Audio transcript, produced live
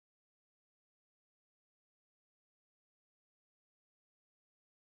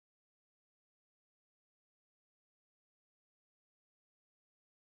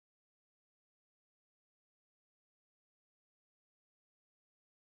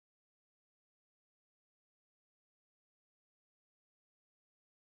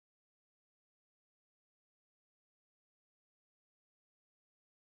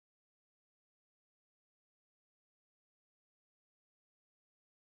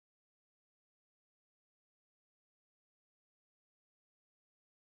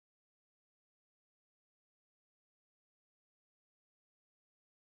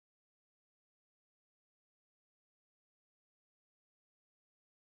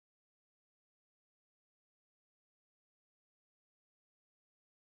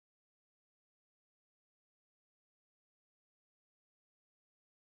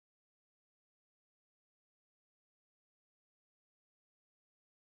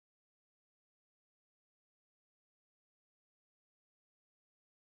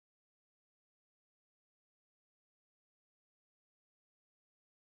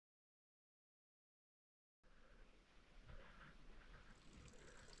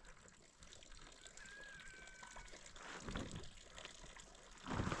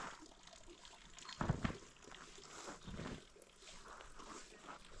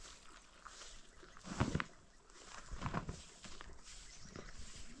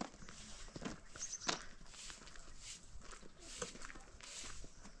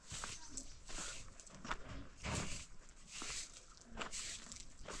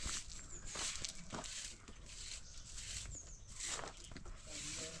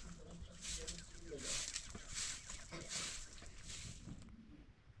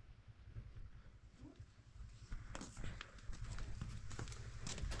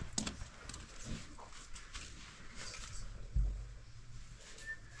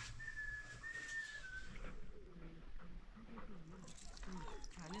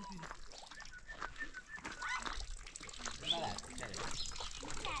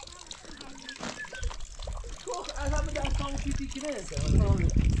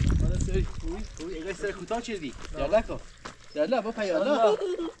حالا سری خوبی اگه سر کوتاه چیزی یالا کن یالا بابا یالا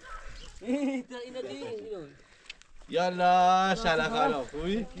یالا شلا خراب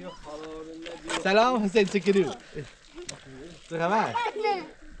خوبی سلام حسین چکری تو خبر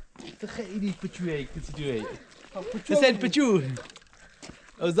تو خیلی پچویی کسی حسین پچو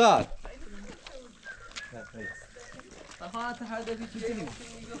اوزار آها تا هر دفعه چیزی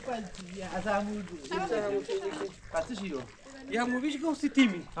از همون قطعشیو یا مویش گفتی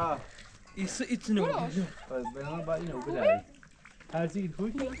تیمی ها ایتنو بنام با اینو بلایی هر چی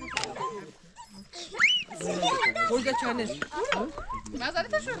خوی خوش ده چانش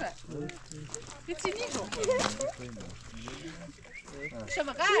مزارت شده هیچی نیست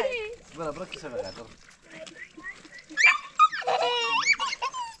شبکه برا که شبکه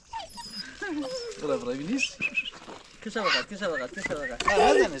برا ببینیش که شبکه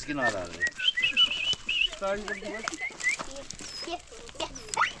هذا نسكن على هذا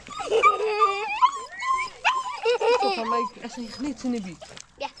والله عشان خنيت نبي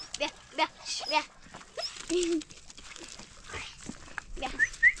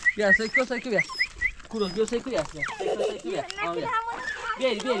يا سايكو يا كروس بيو سايكو يا سايكو يا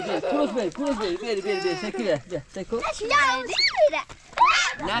بيري كروس بيري سايكو يا سايكو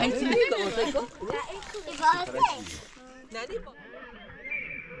لا هي سايكو سايكو نادي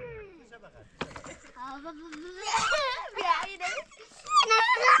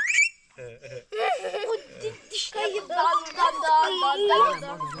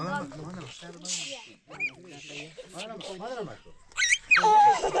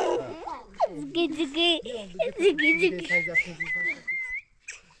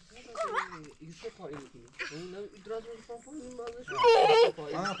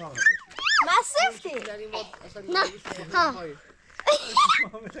ما صفتي نه ها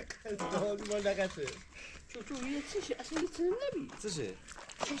شو هي تشي اصلا النبي تشي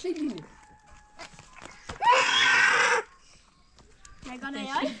شو شي بيني نگاه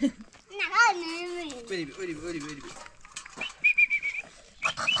نیای نه نمی بري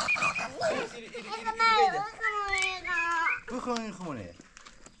بخوين خمونه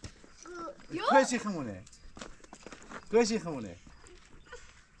كويسي خمونه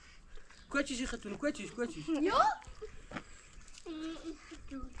كويتشي ختون كويتشي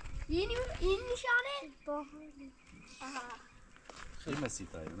یو این نشانه خیلی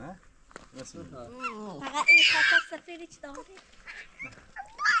مسیطایی نه؟ فقط این خط سفیدش داره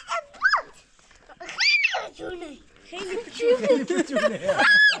خیلی پچونه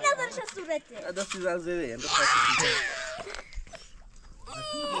این نظرش از صورته دستی زنزیره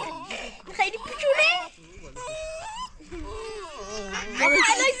خیلی پچونه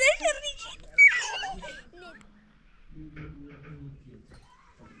الان زنده ریچید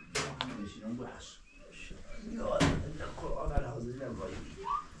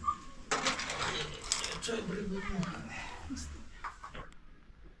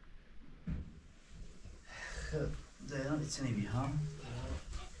زیدان ایتسنی بی هم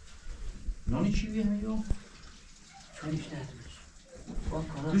نانی چی بیه همیو؟ چونیش ندارش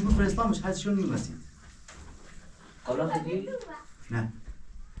دوش بفرستامش هستشون میمسید حالا خیلی؟ نه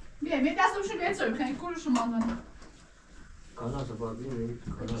بیا می دستمشو بیاریم خیلی کورشو ماندن کالا تو با بیم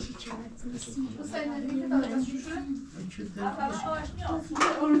حسین دیگه داره دستشو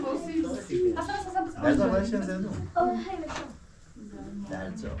درزا باشن زندون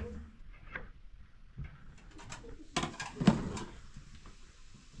درزا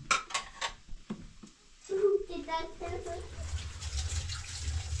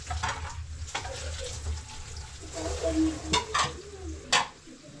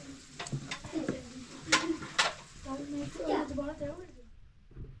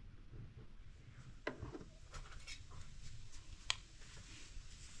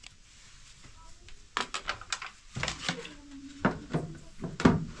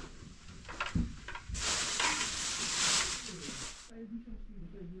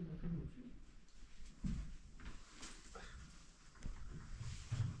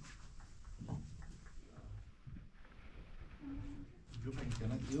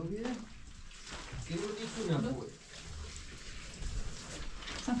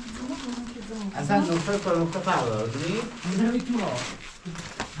اصلا نقطه تا نقطه فرق داره دونی؟ نمیتونه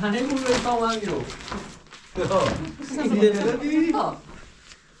همه اون رو تا هم میرو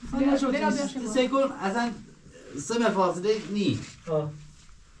سه کن اصلا سه فاصله نی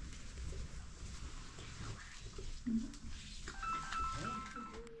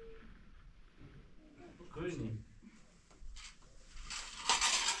کجنی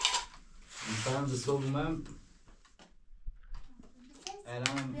مثلا دستومم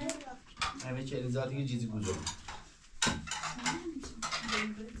الان همه چیزاتی که چیزی گذاشتم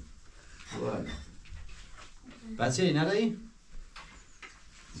بچه ای نداری؟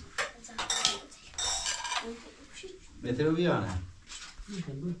 متر رو بیانه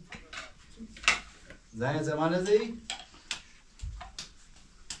زنگ زمان لزی؟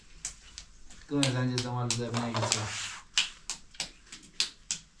 کنه زنگ زمان لزی بنگی چه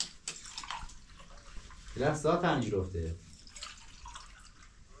دیگه ساعت هم جیرفته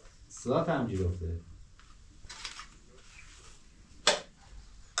ساعت هم جیرفته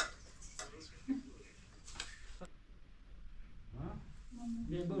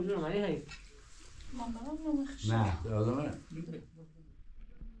نه لازم نه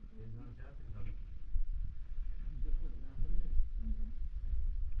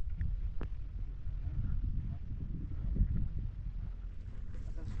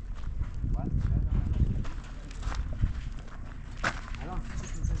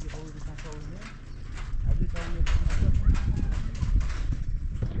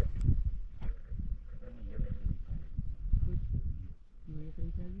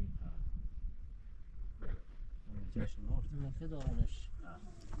مخه دارنش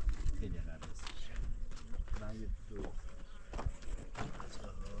خیلی قرد هستش من یه دو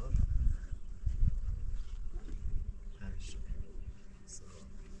چهار هشت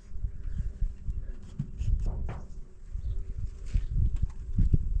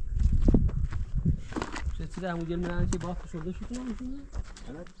چه همون گل میرن که باخت شده شده نمیشونه؟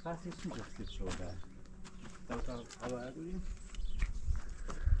 الان قصدش چی جفتید شده تا خبر داریم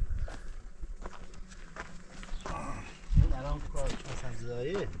این الان کار مثلا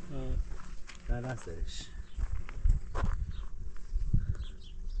زدایه در نستش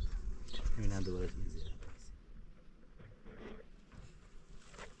میبینم دوباره این زیاد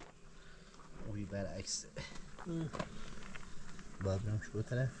اوی برعکسه باید برم شروع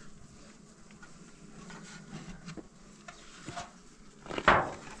طرف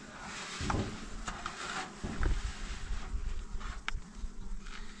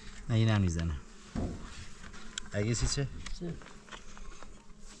نه این هم میزنه اگه چه؟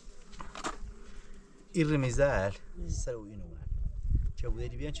 این رمیزل سر او اینو من چه بوده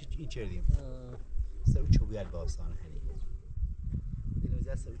بیان چه این چردیم سر او چوبیل باستانه هنی این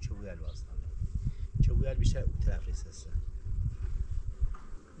رمیزل سر او چوبیل باستانه چوبیل بیشتر او طرف ریسسته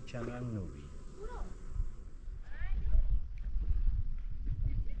این کنو هم نوی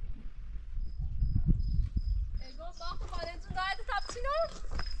ایگو باخت بالنتون داید تابچینو؟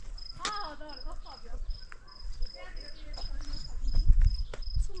 ها داره با خواب یاد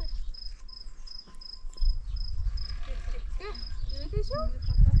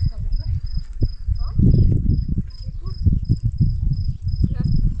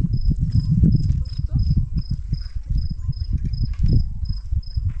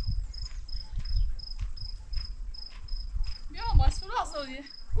بیا مسئول آسودیه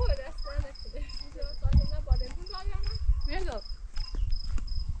مرداد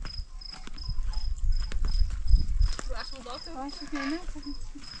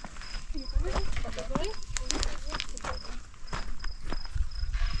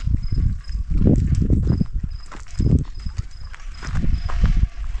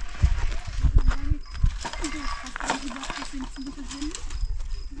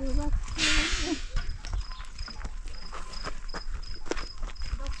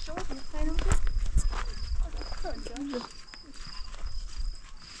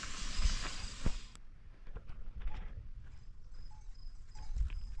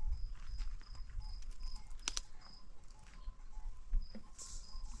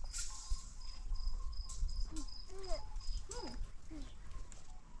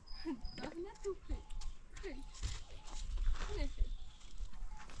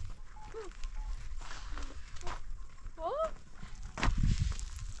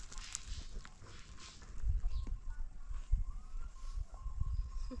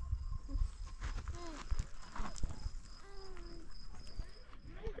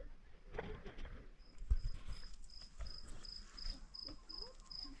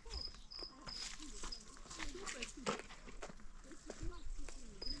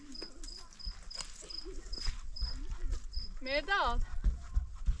مرداد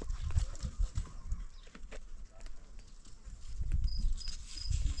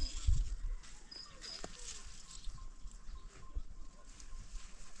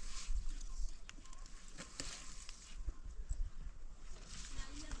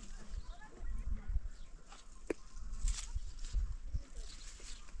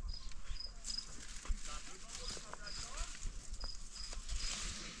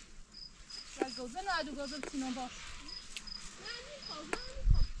گوزه نه دو گوزه چینو باش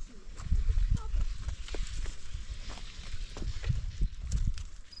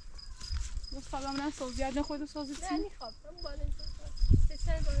خوابم نساز یاد خود سازی نه چی؟ میخوام هم بالا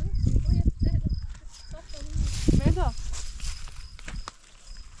سه بالا میدا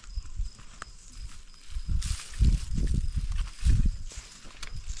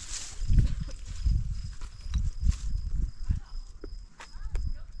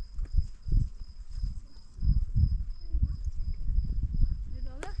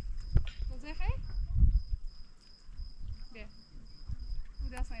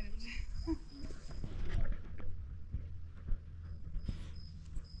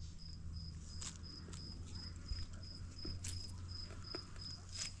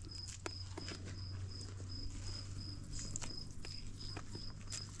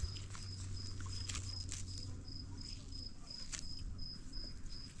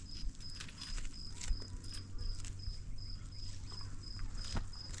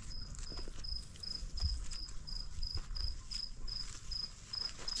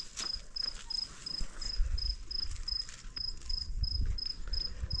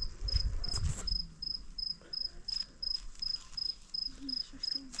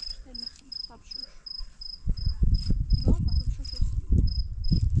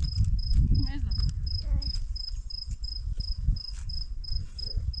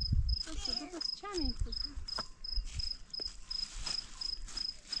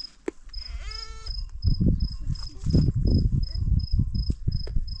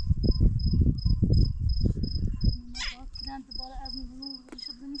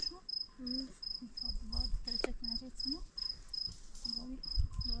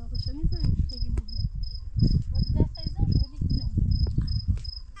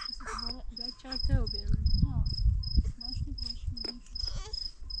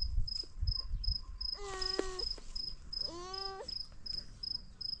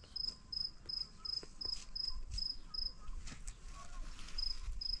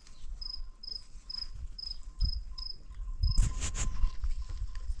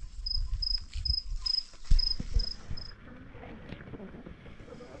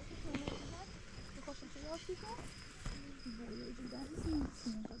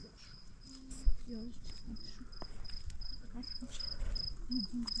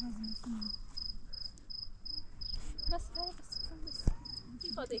بس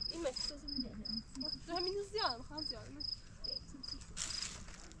ifade ettiğim mesajı همین زیاد میخوام زیاد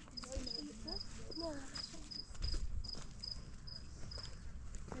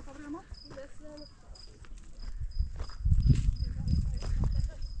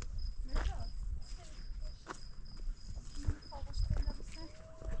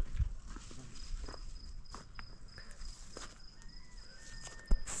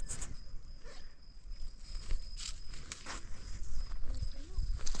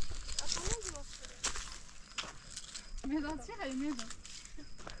میداد چی خیلی میداد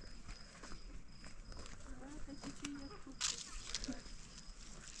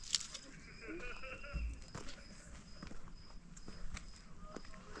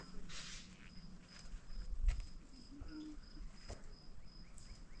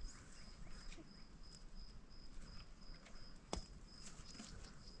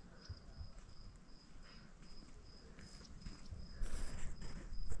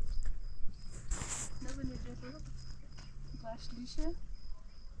Başlışı.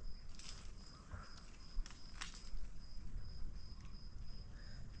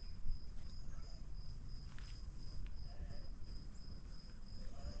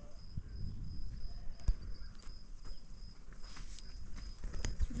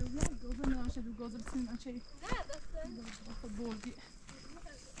 Gözü ne aşağı gözü bütün açayı. Ne dersin? Bolgi.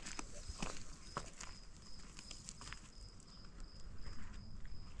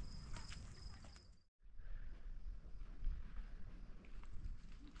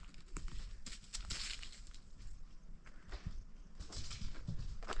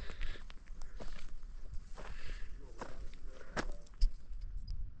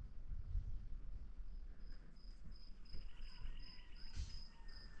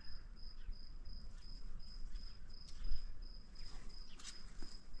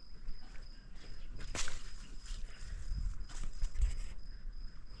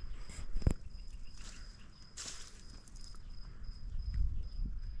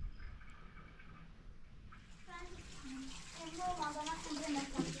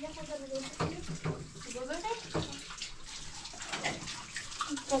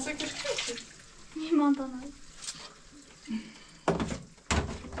 Posso que Nie mam to nawet.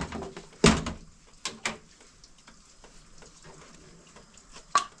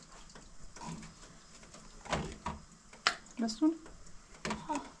 Nasıl?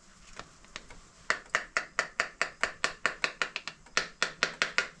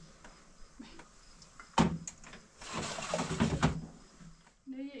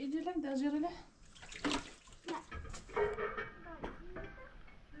 از جرله؟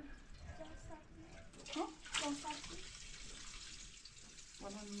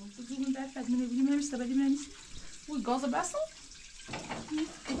 بزرگم در فد می‌نویسیم همیشه بدیم نمی‌سی. و گاز بسون.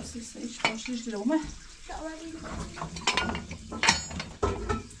 سیستش پاشیش دلومه.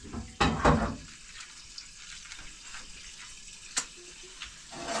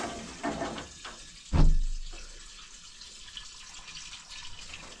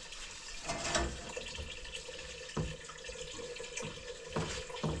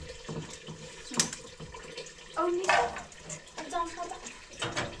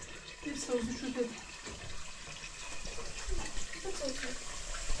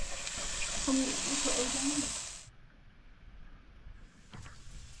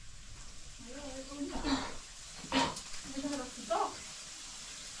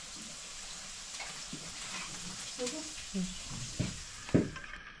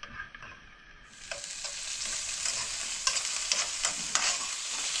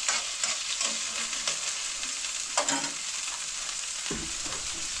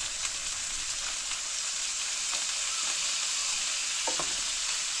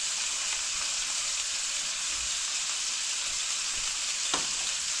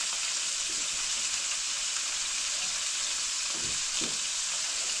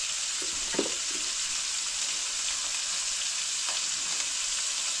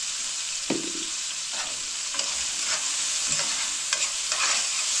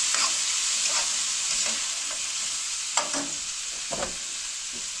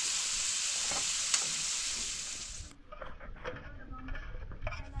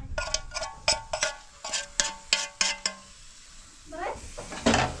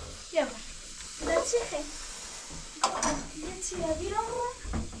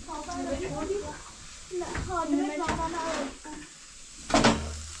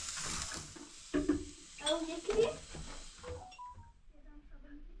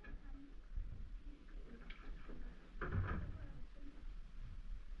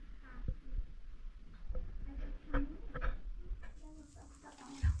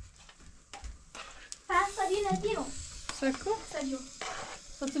 Sacco? Sadio.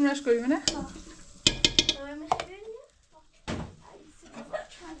 Fatto una scoglione? No. Dove mettere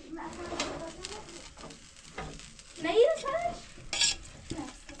Ne yine sen?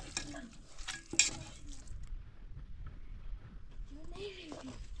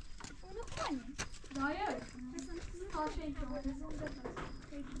 Onu koy. Hayır. Ha şey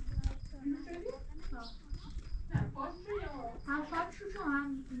Ha bak şu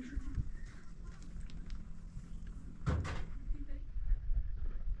an.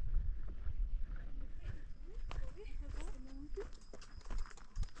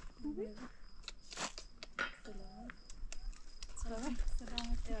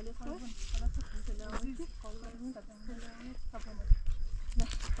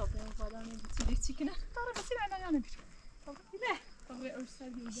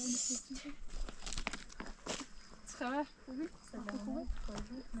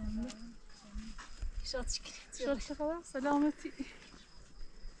 سلامتی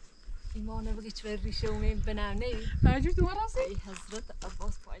ایمان بگیش بر ریشه اونیم بنام نی تعجب تو مراسم ای حضرت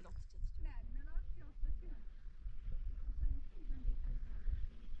عباس پایلم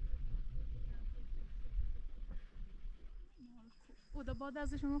و ده بعد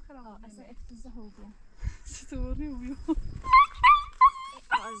ازشون خراب اصلا افتضاح بود ستوری و بیو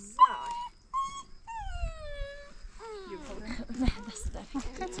عزای نه دست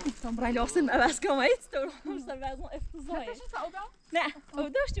داری تام برای لاسن عوض کنم ایت تو مثلا بعضی افتضاحه نه او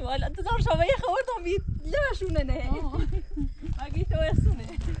داشتیم حالا انتظار شما یه خوردم بید لبشونه نه مگه تو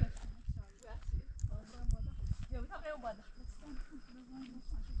ارسونه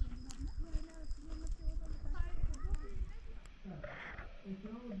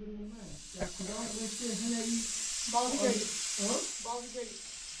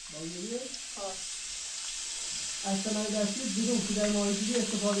از تمرگشتی بدون که در ماهیگیری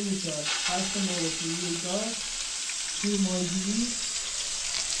استفاده می‌شود. هست مولکولی گاز توی ماهیگیری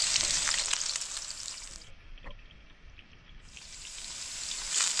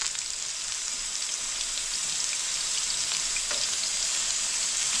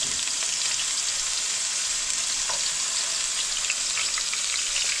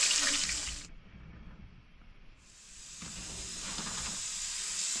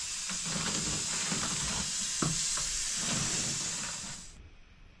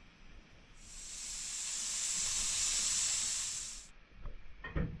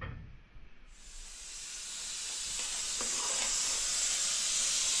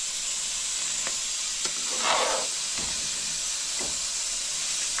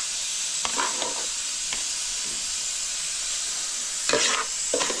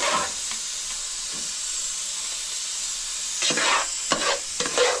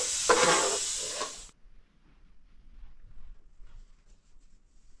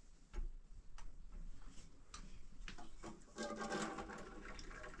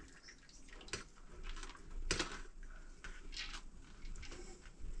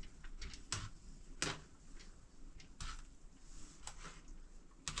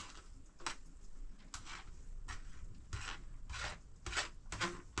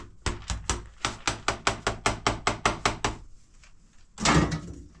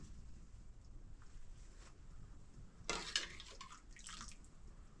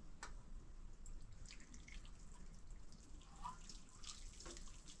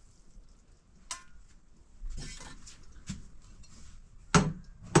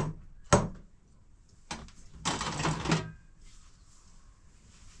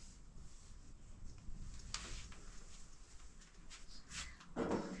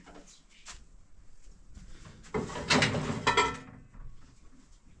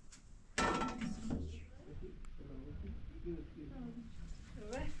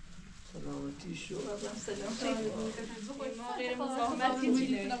ما غیر مزاحمت که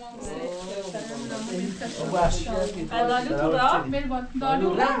چیله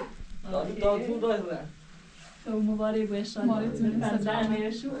تو مبارک باشن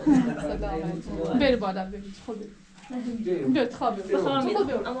بری بالا ببین خوبه بیاد خوابه بخوام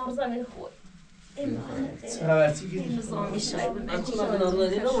اما بزنه خود سلامتی نظامی شاید من چی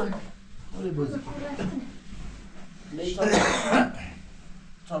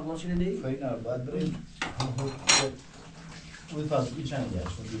چهار ماشین دی؟ خیلی نه باید بریم اون تازه این چند دیگه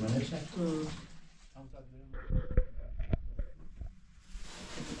شون دیوانه شد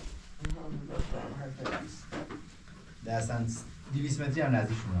ده اصلا 200 متری هم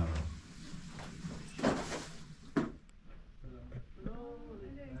نزدیکشون هم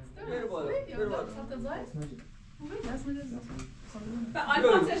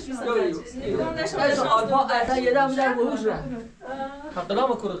آلپاتش میسازه آلپا اتا یه دم در بهوش را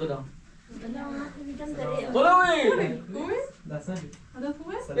قدام کرد قدام قلوی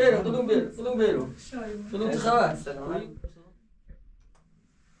بیرو قدوم بیرو قدوم خبر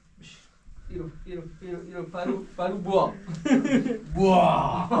ایرو پارو بوا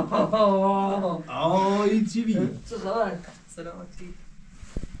آی چی بی؟ چه خبر؟ سلامتی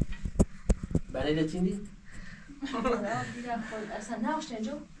بله چیندی؟ اصلا ناشته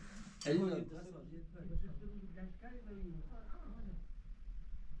اینجا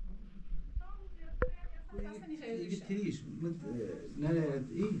تریش نه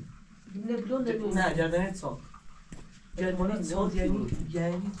این نه گردنت صاف گردنت صاف یعنی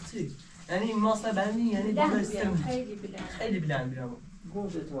چی؟ یعنی این ماسه بندی یعنی بالا استم خیلی بلند بیرم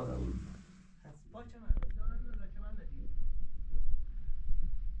گوز اتوانا بود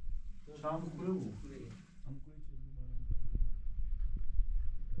شام خوره بود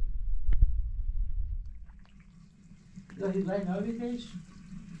داری رای ناویدش؟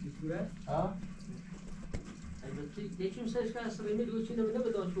 میتوره؟ ها؟ البته یکی مثلش که اصلا میدونی چی نمیده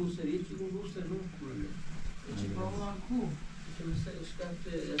به دانش روسری یکی اون روسر نون خوره یکی با هم کو یکی مثلش که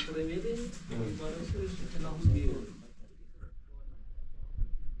اصلا میده بارا سرش که ناموز بیرون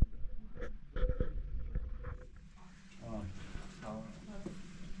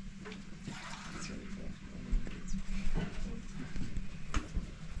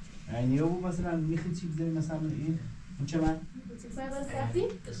یعنی او مثلا میخوای چی بزنی مثلا این اون چه من؟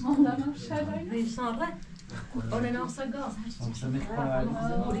 Rinsare. Och den har så gas här. Som ett par.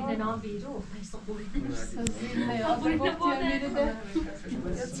 Och den har video. Så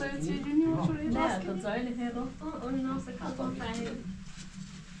Nej, de sa ju lite här då. Och den har så kallt om färg.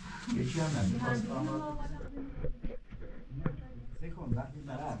 یکی هم نمید سیکون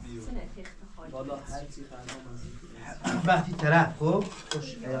وقتی طرف خب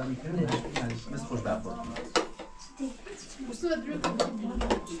خوش ایام میکنه مثل خوش برخورد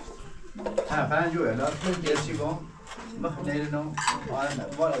ها فرنجو یا گرچی کن مخ نیرنو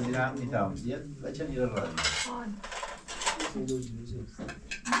وارا زیرم میتام دیت بچه نیره را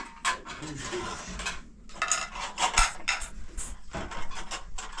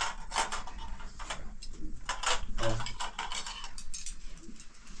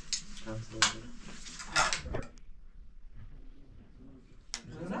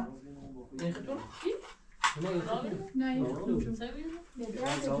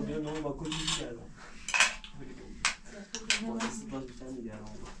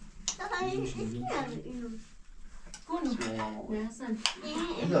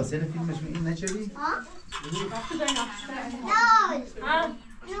إذا سنة فيلم مش من إنها شبيه؟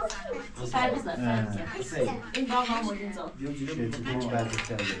 این با ما مولین زاد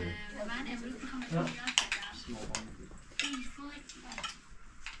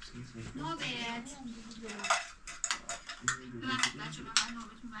بچه من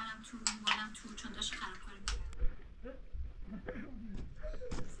نوبت میبرم تو چون داشت خراب کنیم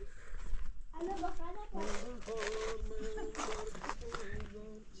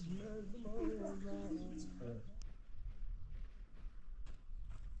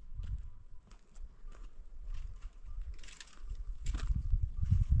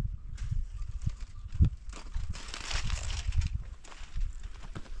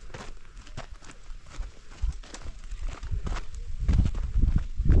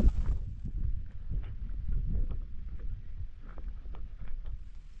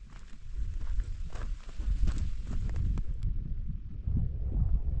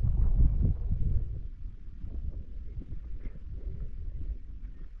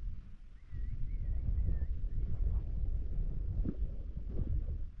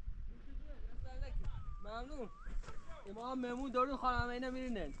ممنون امام مهمون دارون خانم اینا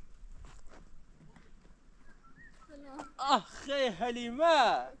میرینن آخه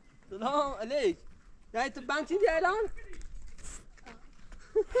حلیمه سلام علیک. یعنی تو بانک چی الان؟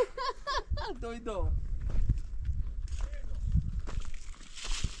 دو.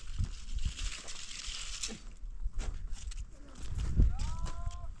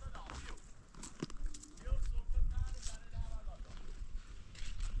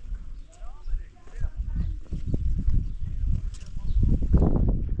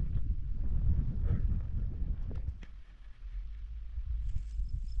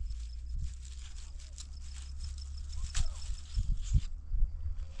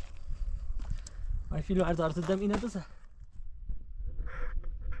 My film عرض دادم اینه بزن.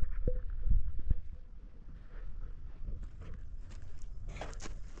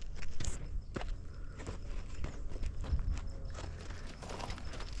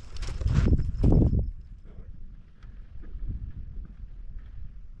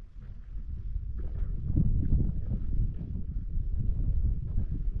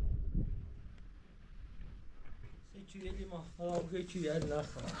 چیه ما؟ آه چیه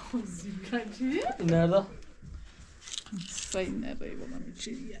نخواه. زیبایی. Nerede? Sayın nereye bana bir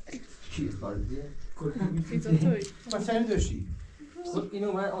şey ya. چی خالدیه؟ Pizza toy. مثلا داشتی خب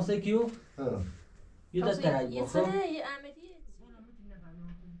اینو من آسه کیو؟ یه دست درک یه بخور. سنه یه احمدیه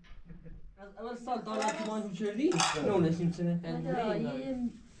از اول سال دارم که ما کردی نه نسیم سنه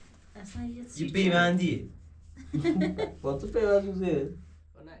اصلا یه پیوندیه با تو پیوندوزه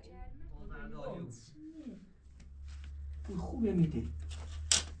خوبه میده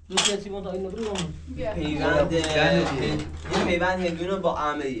دو کسی من تا این نبرو پیوند این پیوند هندونه با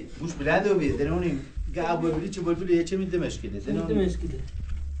عملیه مش بلاد وبي دروني قاعد بقول لك بقول لي ايش من مشكله چه مشکله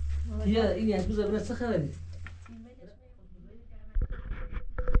یا این از بزرگ چه خبره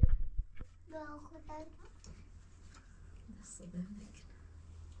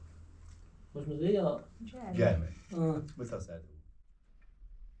خوش مزه یا قال مثل سعد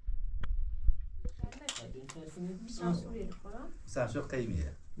سامسونج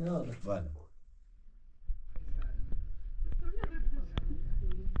قيمه نه آره فوالا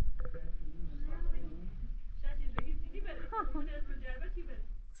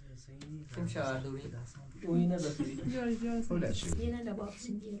kim şağırdı oyuna da ولا شيء yine de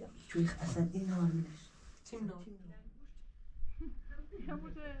baksın diyelim. çocuk asad این آرمینش تیم نو Ya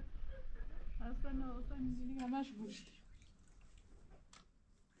burada aslında yüzünü همش گوشت.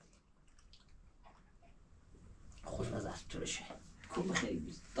 خوشمزه است ترشه خوب خیلی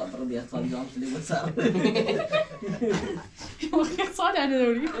بیست تا برو بیاد سالی جام سلی بود سر واقعا سال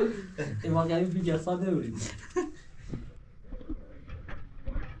نداری. این واقعی بیگه سال نداری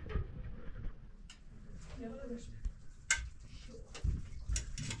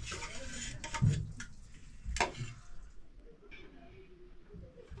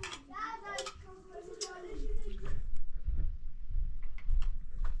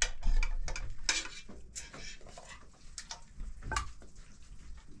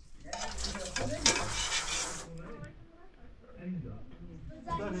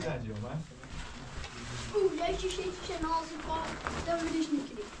شیشه نازی با دورش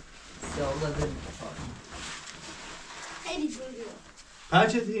میکنی سیاه داریم خیلی جوریه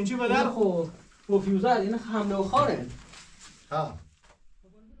هاچه اینجا در بدر خو پروفیوزر این حمله و خاره ها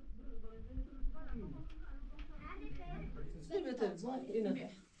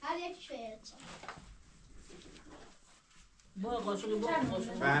هر یک شویه با قاشقی با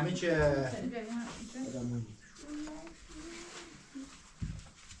قاشقی فهمی که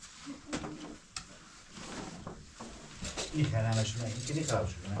این خرمش نه این که خراب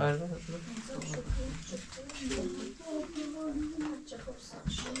شده آره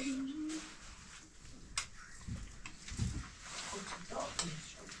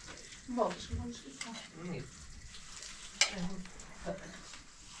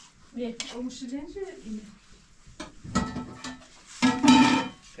O müşterilerin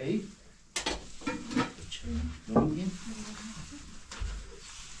ای نمیگیم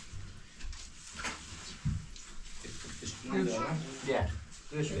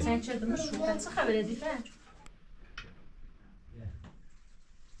Sen çırdın şu kaçı haber ediler.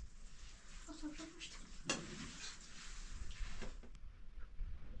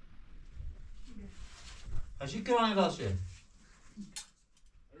 هشی کرانی راشه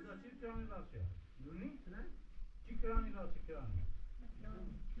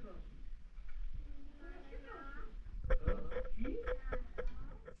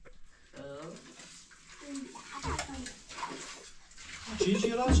چی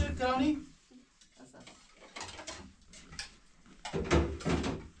راشه کرانی؟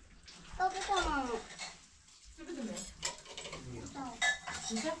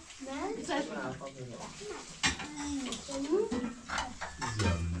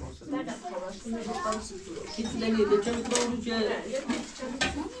 Hiç de değil, geçen bir oldu ki.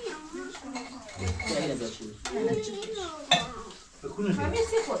 بکنه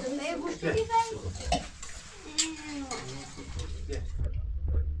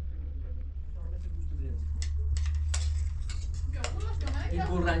این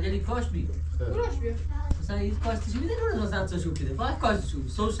گرگنجلی کاش بی. مثلا این کاشتش میده رو مثلا تا شو کده. فقط کاشتش شو.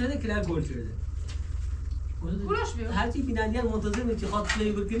 سوش شده که لر گل شده. هر چی بیننده منتظر میشه خاط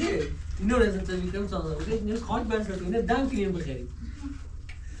پلی بکنه. اینو رو مثلا میگم ساده بوده. اینو خاط بند کرده. اینو دم کنیم بخریم.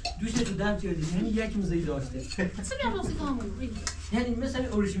 دوش تو دم کردیم. یعنی یک موزه داشته. Co miał z domu? یعنی مثلا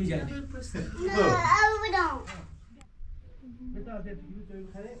اورش میگن. بتا ده تو تو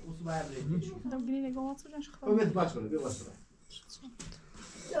بخره وسو باید برید Tam gli nigą co wziąć او بت باش کنه باش کنه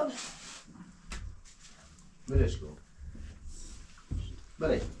بلش کن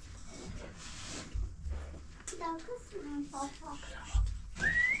بله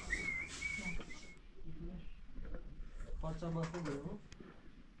خاطر ما خوبه.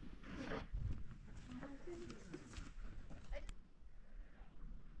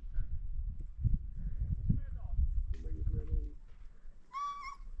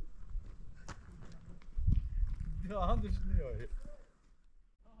 هم düşünüyor.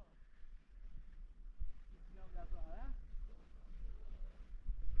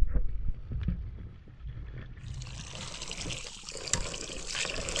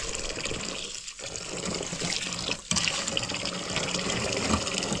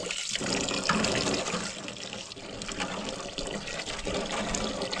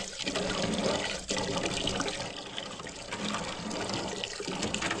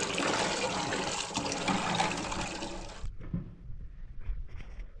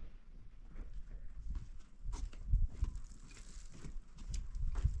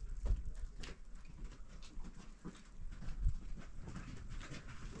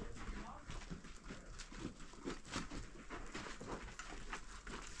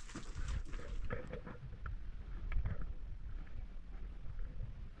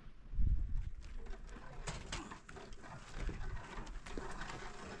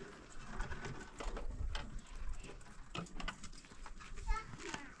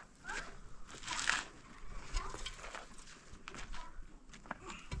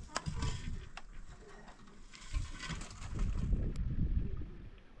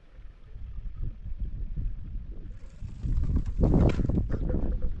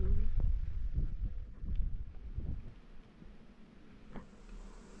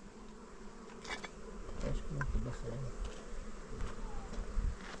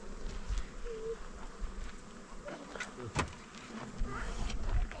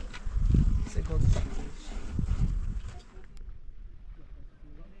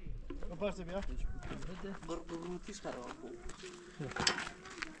 Yaparsın ya. برغوتیش خراب بود.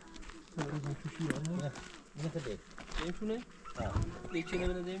 اینه خیلی نمیتونه؟ یکی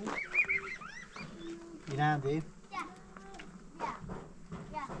نمیده دیمی؟ اینه هم دیم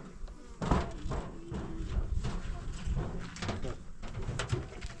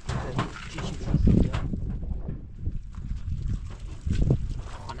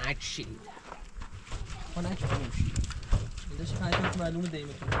خانک شید. خانک نمیشید. اینجاش خیلی معلومه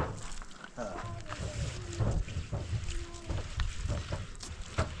دیمتونه.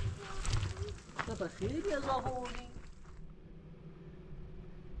 تا خیلی از آب آوردی.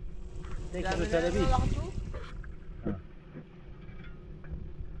 دیگه رو تلبی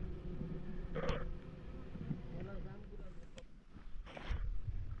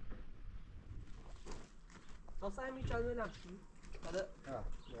تا سعی می‌کنم نمی‌شی. بعد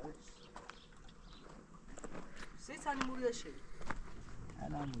سه ثانیه موریده شد.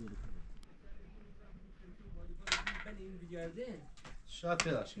 الان موری من این بگرده. شاید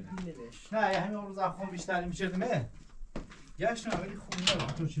پیداش کنه بینش. نه همین اون روز خون بیشتر می‌شدمه گشتم ولی خون ندارم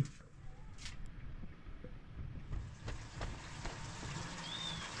تو چی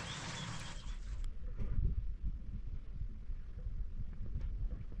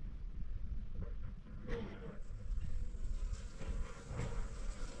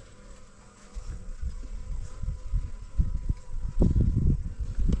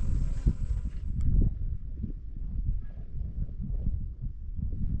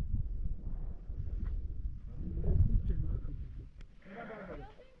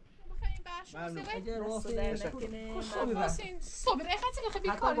اگر واسه صبح خیلی خیلی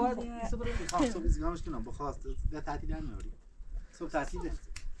حتی کاری باید صبح صبح زیگامش کنم بخواست به تعطیل هم میاری صبح تعطیله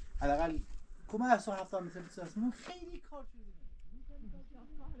حداقل کما از صبح هفته مثل 20 من خیلی کار شده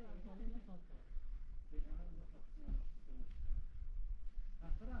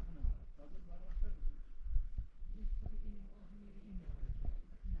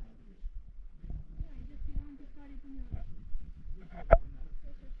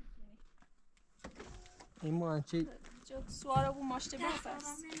این مانچه جد سواره بو ماشته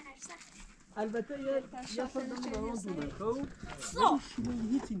بفرست البته یه فردم دارم دونه خب صح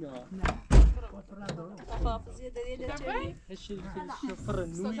هیچی نه حافظیه دلیل چی؟ هشی فرن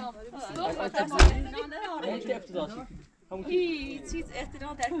نوی هیچ ابتداسی چیز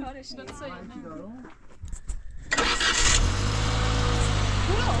احترام در کارش نیست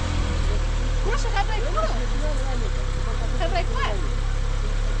برو خبرك برو خبرك وين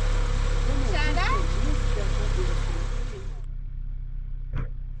شعلة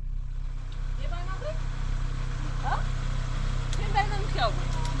يبقى نظرك ها فين بين الخيام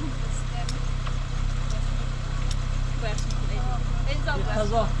بس ايه زوج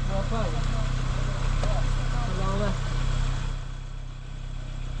خزا